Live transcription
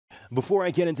Before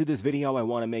I get into this video, I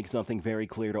want to make something very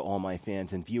clear to all my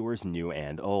fans and viewers, new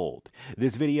and old.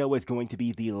 This video is going to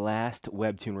be the last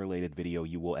Webtoon related video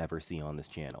you will ever see on this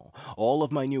channel. All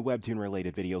of my new Webtoon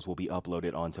related videos will be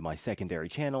uploaded onto my secondary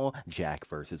channel, Jack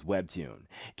vs. Webtoon.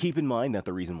 Keep in mind that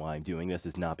the reason why I'm doing this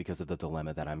is not because of the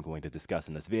dilemma that I'm going to discuss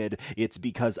in this vid, it's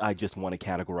because I just want to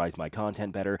categorize my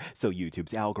content better so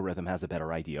YouTube's algorithm has a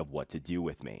better idea of what to do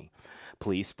with me.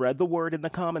 Please spread the word in the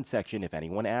comment section if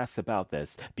anyone asks about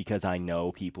this, because I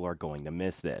know people are going to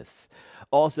miss this.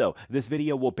 Also, this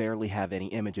video will barely have any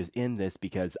images in this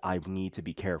because I need to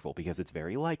be careful, because it's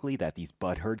very likely that these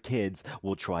butthurt kids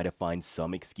will try to find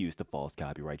some excuse to false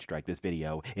copyright strike this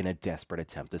video in a desperate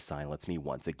attempt to silence me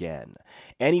once again.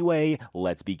 Anyway,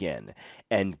 let's begin.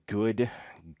 And good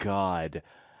God,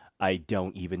 I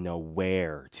don't even know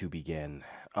where to begin.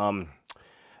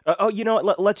 You know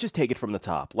what? Let's just take it from the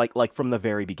top, like from the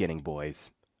very beginning,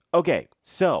 boys. Okay,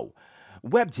 so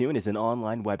Webtoon is an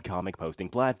online webcomic posting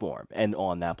platform, and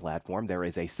on that platform there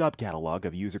is a subcatalog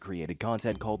of user-created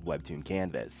content called Webtoon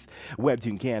Canvas.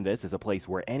 Webtoon Canvas is a place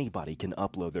where anybody can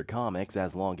upload their comics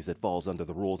as long as it falls under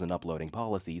the rules and uploading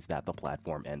policies that the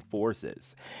platform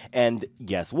enforces. And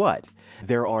guess what?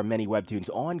 There are many Webtoons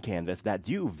on Canvas that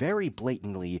do very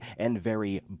blatantly and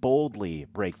very boldly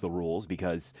break the rules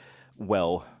because,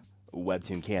 well,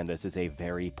 Webtoon Canvas is a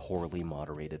very poorly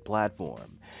moderated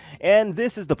platform. And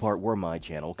this is the part where my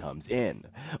channel comes in.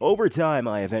 Over time,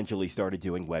 I eventually started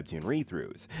doing Webtoon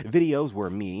read-throughs, videos where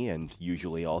me, and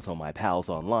usually also my pals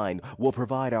online, will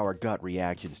provide our gut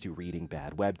reactions to reading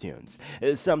bad Webtoons.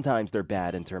 Sometimes they're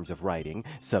bad in terms of writing,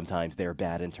 sometimes they're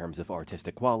bad in terms of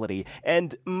artistic quality,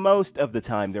 and most of the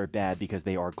time they're bad because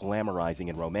they are glamorizing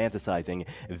and romanticizing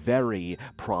very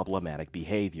problematic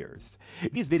behaviors.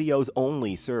 These videos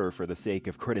only serve for the sake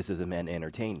of criticism and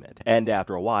entertainment, and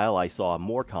after a while I saw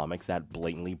more comics that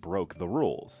blatantly broke the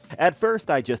rules. At first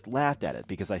I just laughed at it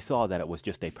because I saw that it was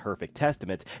just a perfect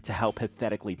testament to how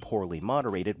pathetically poorly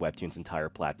moderated Webtoon's entire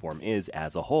platform is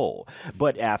as a whole.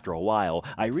 But after a while,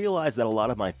 I realized that a lot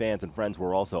of my fans and friends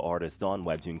were also artists on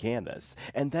Webtoon Canvas,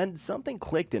 and then something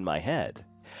clicked in my head.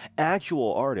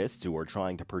 Actual artists who are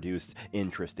trying to produce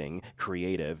interesting,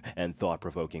 creative, and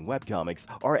thought-provoking webcomics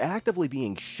are actively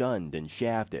being shunned and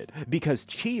shafted because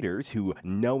cheaters who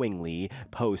knowingly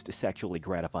post sexually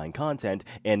gratifying content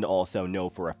and also know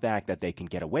for a fact that they can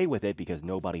get away with it because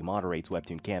nobody moderates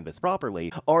Webtoon Canvas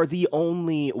properly are the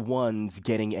only ones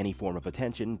getting any form of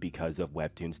attention because of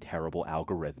Webtoon's terrible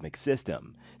algorithmic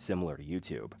system, similar to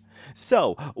YouTube.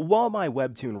 So, while my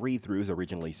Webtoon read-throughs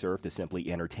originally served to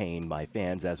simply entertain my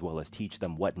fans as well as teach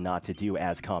them what not to do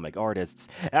as comic artists,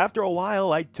 after a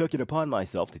while I took it upon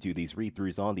myself to do these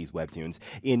read-throughs on these Webtoons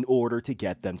in order to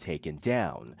get them taken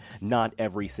down. Not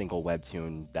every single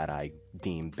Webtoon that I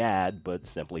deem bad, but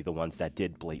simply the ones that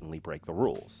did blatantly break the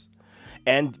rules.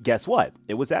 And guess what?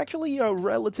 It was actually a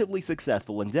relatively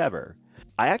successful endeavor.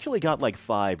 I actually got like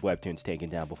 5 Webtoons taken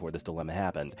down before this dilemma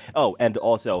happened. Oh, and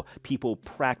also, people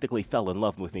practically fell in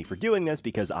love with me for doing this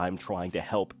because I'm trying to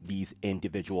help these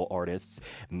individual artists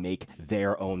make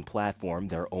their own platform,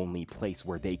 their only place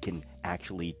where they can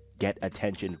actually get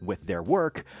attention with their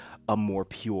work, a more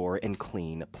pure and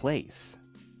clean place.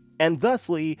 And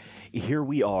thusly, here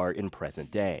we are in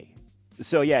present day.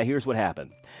 So yeah, here's what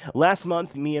happened. Last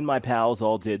month, me and my pals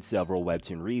all did several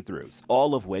Webtoon read-throughs,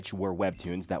 all of which were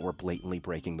Webtoons that were blatantly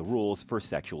breaking the rules for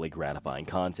sexually gratifying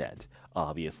content.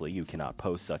 Obviously, you cannot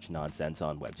post such nonsense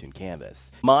on Webtoon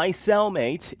Canvas. My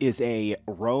Cellmate is a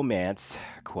romance,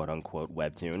 quote-unquote,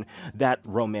 Webtoon that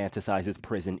romanticizes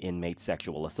prison inmate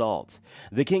sexual assault.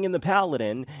 The King and the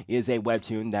Paladin is a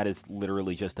Webtoon that is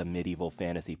literally just a medieval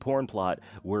fantasy porn plot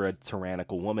where a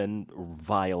tyrannical woman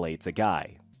violates a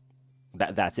guy.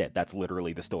 That's it. That's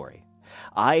literally the story.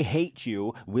 I Hate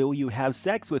You, Will You Have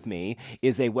Sex With Me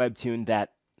is a Webtoon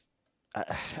that...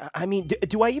 I mean,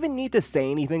 do I even need to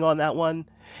say anything on that one?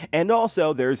 And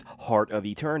also, there's Heart of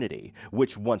Eternity,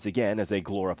 which once again is a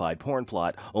glorified porn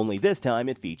plot, only this time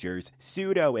it features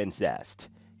pseudo-incest.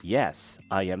 Yes,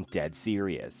 I am dead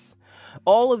serious.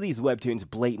 All of these Webtoons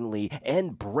blatantly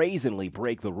and brazenly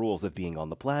break the rules of being on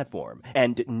the platform,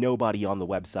 and nobody on the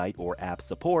website or app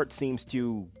support seems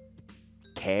to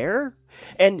care?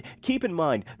 And keep in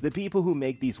mind, the people who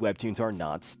make these Webtoons are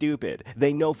not stupid.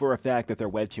 They know for a fact that their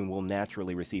Webtoon will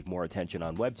naturally receive more attention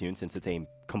on Webtoon since it's a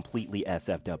completely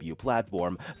SFW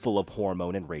platform full of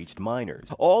hormone-enraged minors.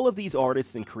 All of these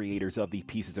artists and creators of these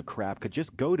pieces of crap could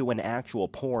just go to an actual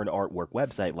porn artwork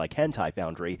website like Hentai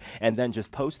Foundry and then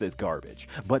just post this garbage.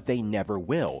 But they never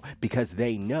will, because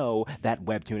they know that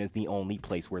Webtoon is the only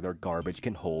place where their garbage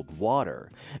can hold water.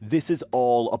 This is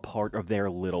all a part of their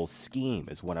little scheme,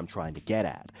 is what I'm trying to get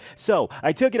at. So,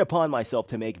 I took it upon myself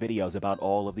to make videos about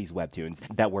all of these webtoons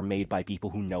that were made by people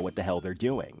who know what the hell they're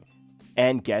doing.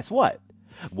 And guess what?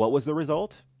 What was the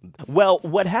result? Well,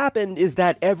 what happened is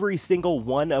that every single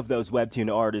one of those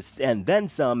webtoon artists, and then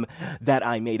some, that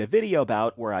I made a video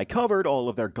about where I covered all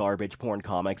of their garbage porn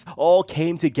comics, all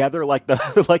came together like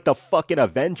the like the fucking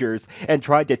Avengers and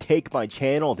tried to take my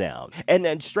channel down. And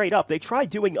then straight up, they tried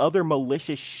doing other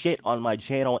malicious shit on my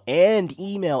channel and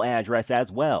email address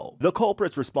as well. The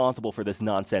culprits responsible for this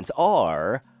nonsense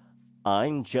are...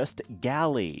 I'm Just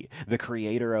Galley, the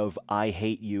creator of I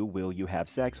Hate You, Will You Have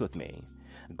Sex With Me?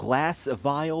 Glass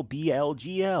Vial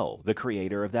BLGL, the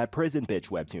creator of that prison bitch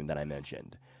webtoon that I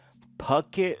mentioned.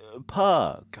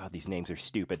 God, these names are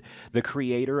stupid. The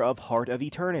creator of Heart of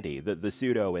Eternity, the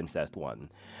pseudo-incest one.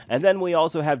 And then we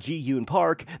also have Ji Yoon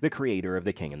Park, the creator of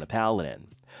The King and the Paladin.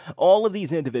 All of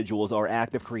these individuals are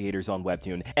active creators on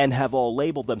Webtoon and have all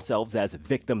labeled themselves as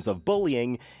victims of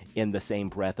bullying in the same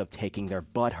breath of taking their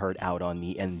butthurt out on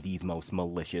me in these most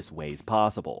malicious ways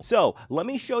possible. So, let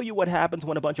me show you what happens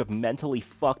when a bunch of mentally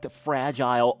fucked,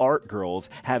 fragile art girls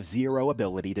have zero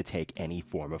ability to take any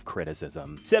form of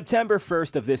criticism. September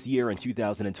 1st of this year in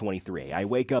 2023, I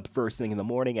wake up first thing in the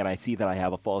morning and I see that I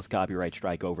have a false copyright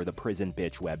strike over the Prison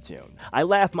Bitch webtoon. I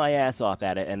laugh my ass off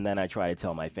at it and then I try to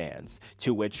tell my fans,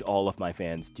 to which all of my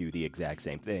fans do the exact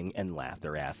same thing and laugh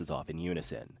their asses off in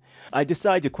unison. I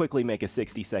decide to quickly make a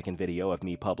 60-second video of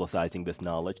me publicizing this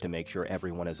knowledge to make sure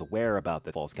everyone is aware about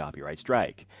the false copyright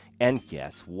strike. And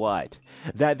guess what?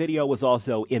 That video was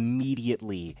also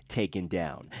immediately taken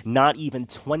down, not even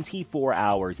 24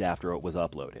 hours after it was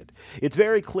uploaded. It's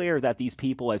very clear that these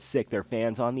people have sicked their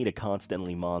fans on me to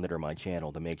constantly monitor my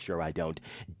channel to make sure I don't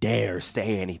dare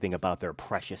say anything about their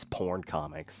precious porn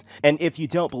comics. And if you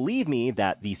don't believe me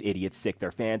that these idiots sick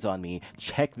their fans on me,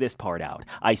 check this part out.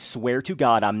 I swear to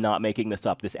God I'm not making this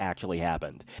up, this actually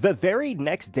happened. The very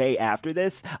next day after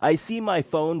this, I see my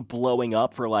phone blowing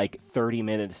up for like 30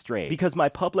 minutes straight because my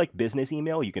public business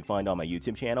email you can find on my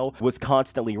YouTube channel was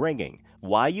constantly ringing.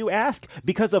 Why, you ask?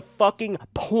 Because of fucking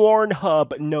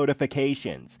Pornhub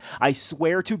notifications. I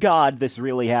swear to God this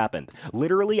really happened.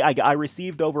 Literally, I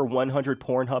received over 100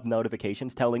 Pornhub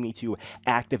notifications telling me to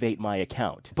activate my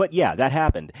account. But yeah, that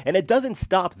happened. And it doesn't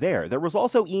stop there. There was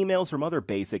also emails from other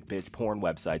basic bitch porn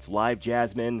websites, Live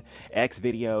Jasmine, X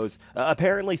Videos.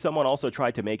 Apparently someone also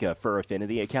tried to make a Fur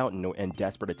Affinity account in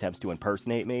desperate attempts to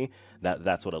impersonate me.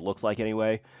 That's what it looks like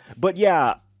anyway. But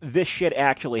yeah, this shit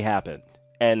actually happened.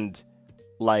 And,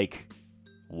 like,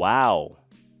 wow.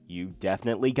 You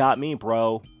definitely got me,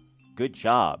 bro. Good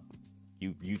job.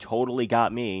 You totally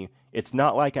got me. It's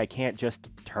not like I can't just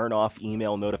turn off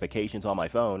email notifications on my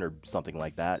phone or something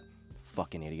like that.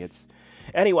 Fucking idiots.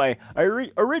 Anyway, I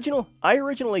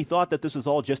originally thought that this was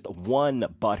all just one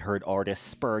butthurt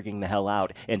artist spurging the hell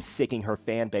out and sicking her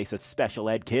fan base of special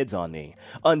ed kids on me.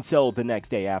 Until the next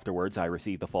day afterwards, I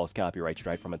received a false copyright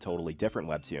strike from a totally different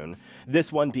webtoon.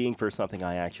 This one being for something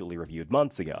I actually reviewed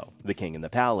months ago, The King and the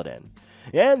Paladin.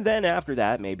 And then after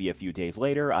that, maybe a few days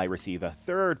later, I receive a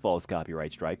third false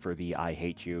copyright strike for the I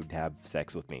Hate You, Have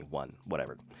Sex With Me one,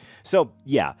 whatever. So,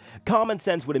 yeah, common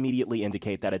sense would immediately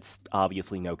indicate that it's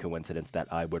obviously no coincidence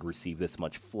that I would receive this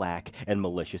much flack and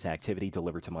malicious activity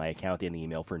delivered to my account in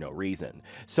email for no reason.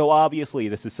 So obviously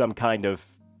this is some kind of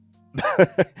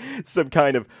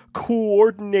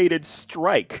coordinated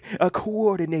strike, a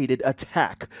coordinated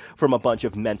attack from a bunch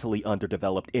of mentally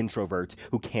underdeveloped introverts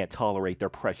who can't tolerate their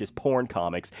precious porn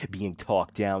comics being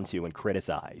talked down to and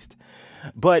criticized.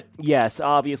 But yes,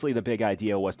 obviously the big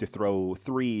idea was to throw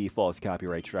 3 false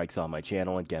copyright strikes on my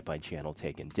channel and get my channel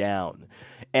taken down.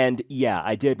 And yeah,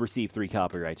 I did receive 3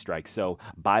 copyright strikes, so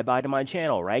bye-bye to my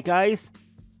channel, right guys?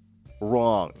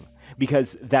 Wrong.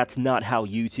 Because that's not how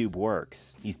YouTube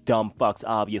works. These dumb fucks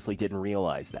obviously didn't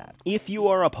realize that. If you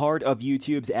are a part of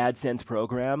YouTube's AdSense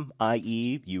program,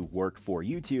 i.e. you work for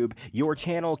YouTube, your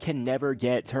channel can never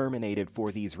get terminated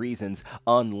for these reasons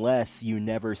unless you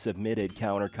never submitted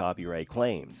counter-copyright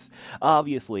claims.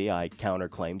 Obviously, I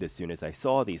counterclaimed as soon as I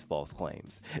saw these false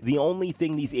claims. The only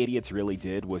thing these idiots really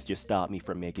did was just stop me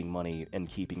from making money and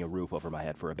keeping a roof over my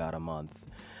head for about a month.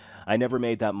 I never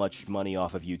made that much money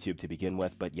off of YouTube to begin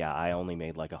with, but yeah, I only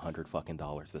made like $100 fucking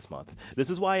this month.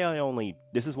 This is why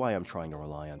I'm trying to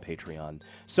rely on Patreon.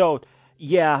 So,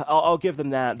 Yeah, I'll give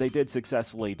them that. They did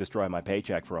successfully destroy my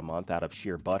paycheck for a month out of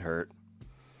sheer butthurt.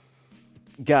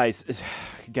 Guys,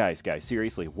 guys,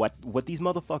 seriously, what these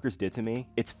motherfuckers did to me,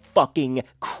 it's fucking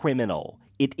criminal.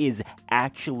 It is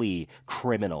actually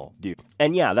criminal, dude.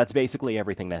 And yeah, that's basically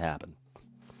everything that happened.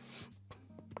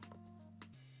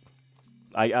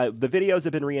 The videos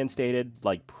have been reinstated,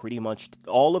 like, pretty much,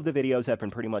 all of the videos have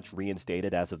been pretty much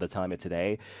reinstated as of the time of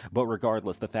today, but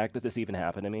regardless, the fact that this even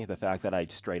happened to me, the fact that I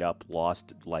straight up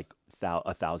lost, like,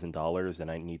 $1,000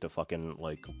 and I need to fucking,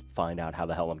 like, find out how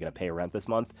the hell I'm gonna pay rent this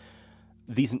month,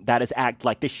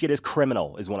 like, this shit is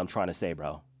criminal, is what I'm trying to say,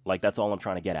 bro. Like, that's all I'm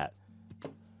trying to get at.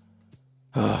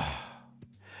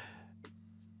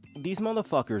 These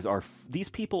motherfuckers these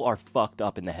people are fucked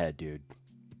up in the head, dude.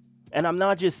 And I'm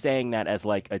not just saying that as,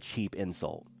 like, a cheap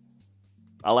insult.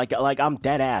 I'm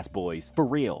dead ass, boys. For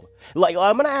real. Like,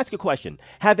 I'm gonna ask a question.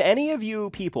 Have any of you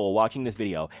people watching this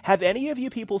video, have any of you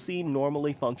people seen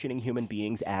normally functioning human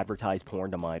beings advertise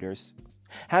porn to minors?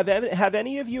 Have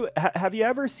any of you, have you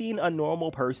ever seen a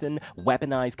normal person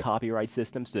weaponize copyright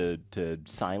systems to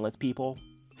silence people?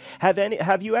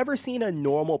 Have you ever seen a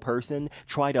normal person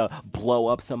try to blow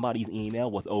up somebody's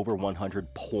email with over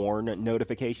 100 porn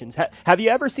notifications? Have you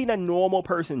ever seen a normal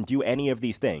person do any of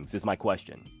these things, is my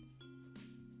question.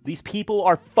 These people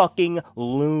are fucking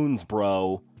loons,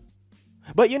 bro.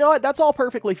 But you know what? That's all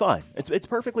perfectly fine. It's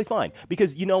perfectly fine.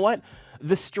 Because you know what?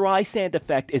 The Streisand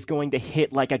effect is going to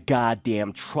hit like a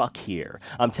goddamn truck here.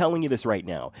 I'm telling you this right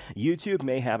now. YouTube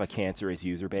may have a cancerous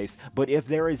user base, but if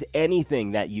there is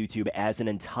anything that YouTube as an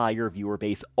entire viewer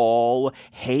base all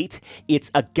hate,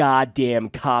 it's a goddamn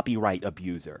copyright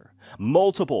abuser.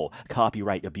 Multiple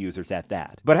copyright abusers at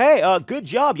that. But hey, good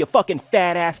job, you fucking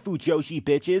fat-ass Fujoshi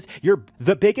bitches.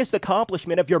 The biggest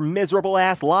accomplishment of your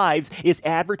miserable-ass lives is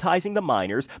advertising the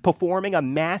minors, performing a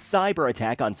mass cyber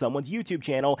attack on someone's YouTube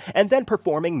channel, and then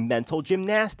performing mental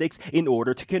gymnastics in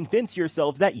order to convince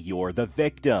yourselves that you're the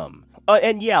victim.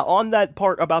 And yeah, on that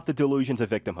part about the delusions of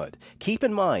victimhood, keep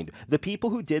in mind, the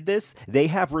people who did this, they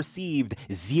have received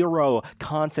 0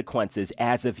 consequences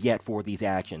as of yet for these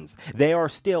actions. They are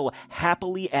still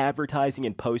happily advertising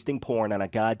and posting porn on a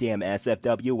goddamn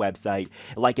SFW website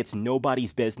like it's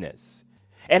nobody's business.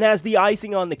 And as the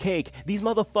icing on the cake, these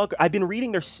motherfuckers, I've been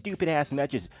reading their stupid ass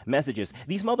messages,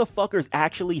 these motherfuckers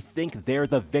actually think they're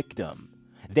the victim.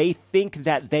 They think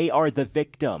that they are the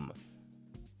victim.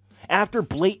 After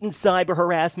blatant cyber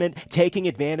harassment, taking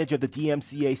advantage of the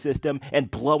DMCA system,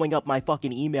 and blowing up my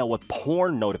fucking email with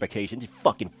porn notifications, you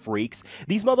fucking freaks,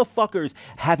 these motherfuckers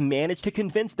have managed to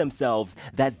convince themselves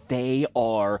that they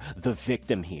are the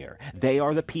victim here. They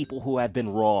are the people who have been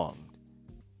wronged.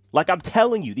 Like, I'm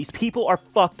telling you, these people are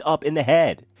fucked up in the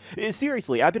head.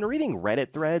 Seriously, I've been reading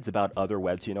Reddit threads about other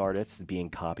Webtoon artists being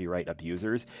copyright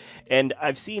abusers, and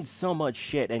I've seen so much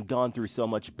shit and gone through so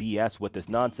much BS with this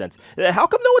nonsense. How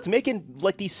come no one's making,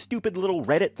 like, these stupid little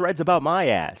Reddit threads about my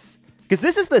ass? Because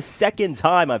this is the second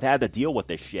time I've had to deal with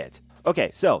this shit.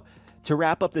 Okay, so, to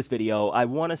wrap up this video, I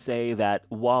want to say that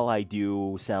while I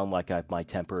do sound like my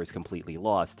temper is completely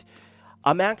lost,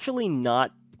 I'm actually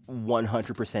not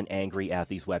 100% angry at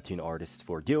these Webtoon artists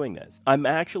for doing this. I'm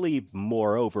actually,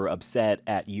 moreover, upset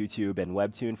at YouTube and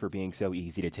Webtoon for being so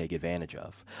easy to take advantage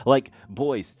of. Like,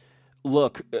 boys,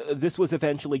 look, this was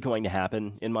eventually going to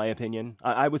happen, in my opinion.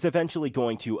 I was eventually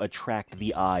going to attract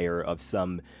the ire of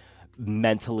some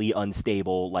mentally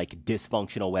unstable, like,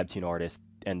 dysfunctional Webtoon artist,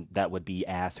 and that would be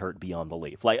ass hurt beyond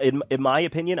belief. Like, in my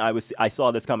opinion, I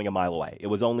saw this coming a mile away. It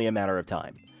was only a matter of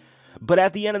time. But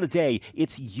at the end of the day,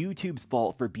 it's YouTube's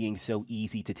fault for being so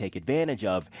easy to take advantage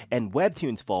of, and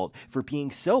Webtoon's fault for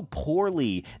being so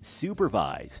poorly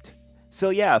supervised. So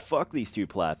yeah, fuck these two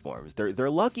platforms. They're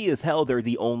lucky as hell they're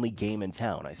the only game in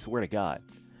town, I swear to God.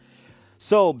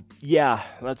 So, yeah,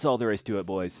 that's all there is to it,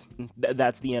 boys.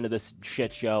 That's the end of this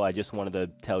shit show. I just wanted to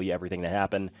tell you everything that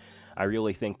happened. I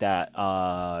really think that,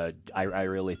 I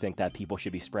really think that people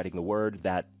should be spreading the word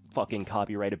that fucking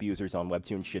copyright abusers on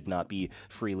Webtoon should not be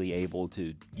freely able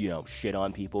to, you know, shit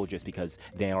on people just because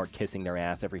they aren't kissing their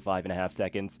ass every 5.5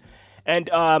 seconds. And,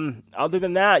 other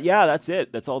than that, yeah, that's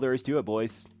it. That's all there is to it,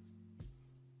 boys.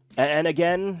 And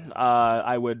again,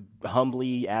 I would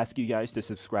humbly ask you guys to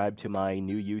subscribe to my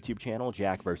new YouTube channel,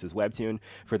 Jack vs. Webtoon,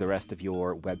 for the rest of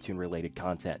your Webtoon-related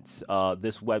content.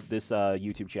 This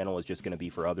YouTube channel is just going to be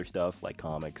for other stuff, like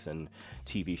comics and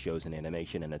TV shows and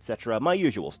animation and etc. My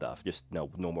usual stuff, just no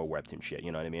more Webtoon shit,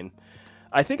 you know what I mean?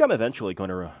 I think I'm eventually going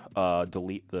to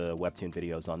delete the Webtoon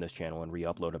videos on this channel and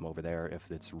re-upload them over there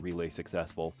if it's really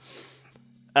successful.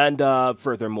 And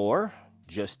furthermore,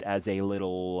 just as a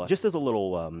little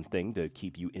thing to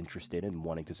keep you interested in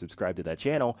wanting to subscribe to that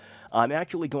channel, I'm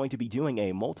actually going to be doing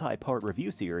a multi-part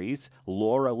review series,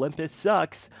 Lore Olympus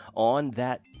Sucks, on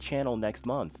that channel next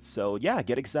month. So yeah,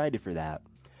 get excited for that.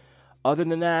 Other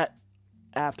than that,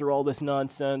 after all this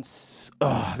nonsense,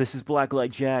 this is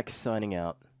Blacklight Jack signing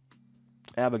out.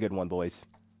 Have a good one, boys.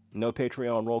 No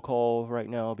Patreon roll call right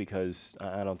now because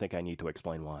I don't think I need to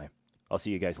explain why. I'll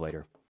see you guys later.